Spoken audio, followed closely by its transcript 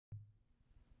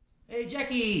Hey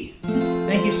Jackie,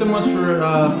 thank you so much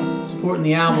for supporting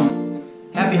the album.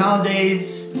 Happy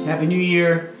holidays, Happy New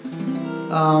Year.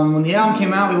 When the album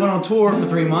came out, we went on tour for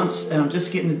 3 months, and I'm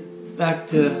just getting back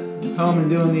to home and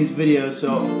doing these videos,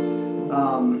 so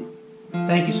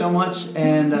thank you so much,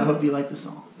 and I hope you like the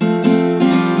song.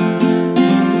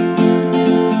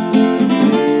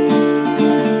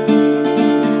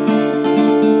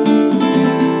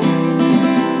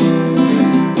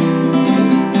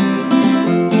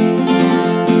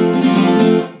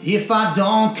 If I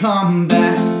don't come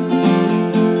back,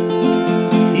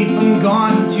 if I'm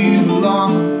gone too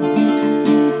long,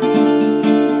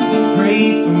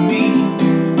 pray for me,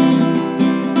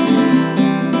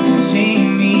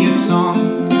 sing me a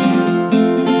song.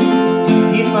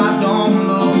 If I don't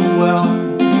look well,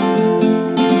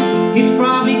 it's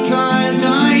probably 'cause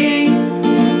I ain't.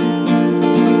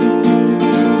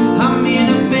 I'm in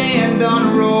a band on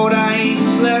the road, I ain't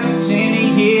slept in a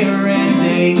year and a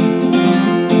day.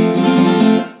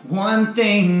 One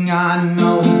thing I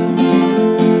know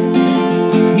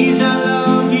is I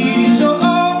love you so.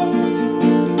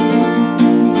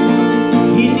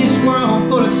 In this world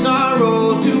full of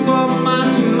sorrow, through all my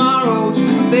tomorrows,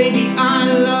 baby, I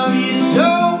love you so.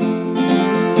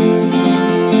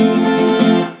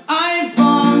 I'm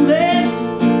falling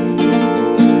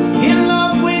in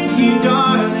love with you,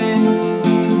 darling.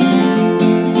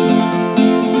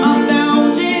 A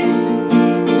thousand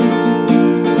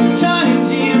times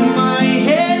in my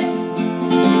head.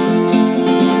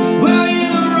 Well,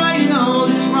 you're the right and all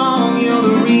this wrong. You're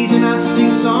the reason I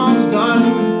sing songs,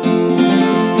 darling.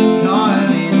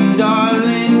 Darling,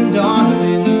 darling,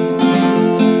 darling.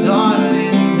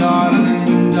 Darling,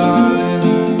 darling, darling.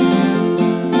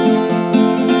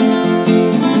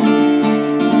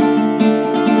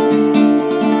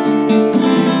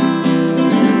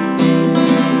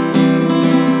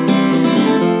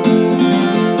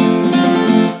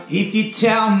 If you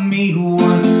tell me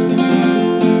once,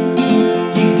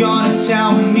 you're gonna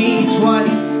tell me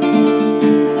twice.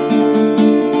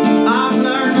 I've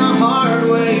learned the hard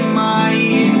way my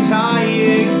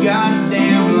entire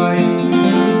goddamn life.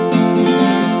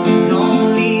 Don't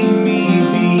leave me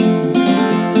be,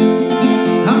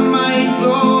 I might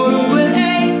float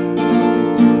away.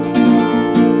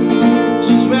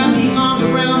 Just wrap your arms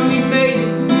around me, baby.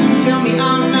 Tell me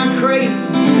I'm not crazy.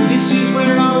 This is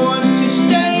where I want to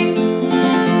stay.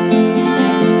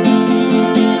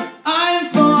 I'm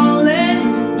falling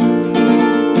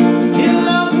in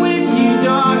love with you,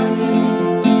 darling.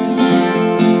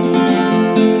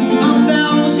 A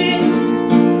thousand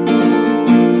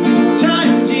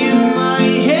times in my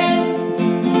head.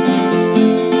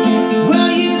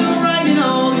 Well, you're the right and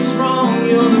all this wrong.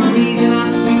 You're the reason I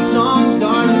sing songs,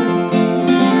 darling.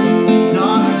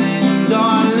 Darling,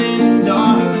 darling,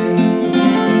 darling.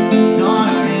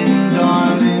 Darling,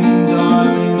 darling,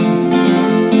 darling.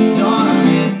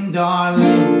 Darling,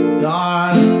 darling,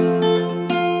 darling.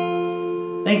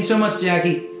 Thank you so much,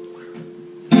 Jackie.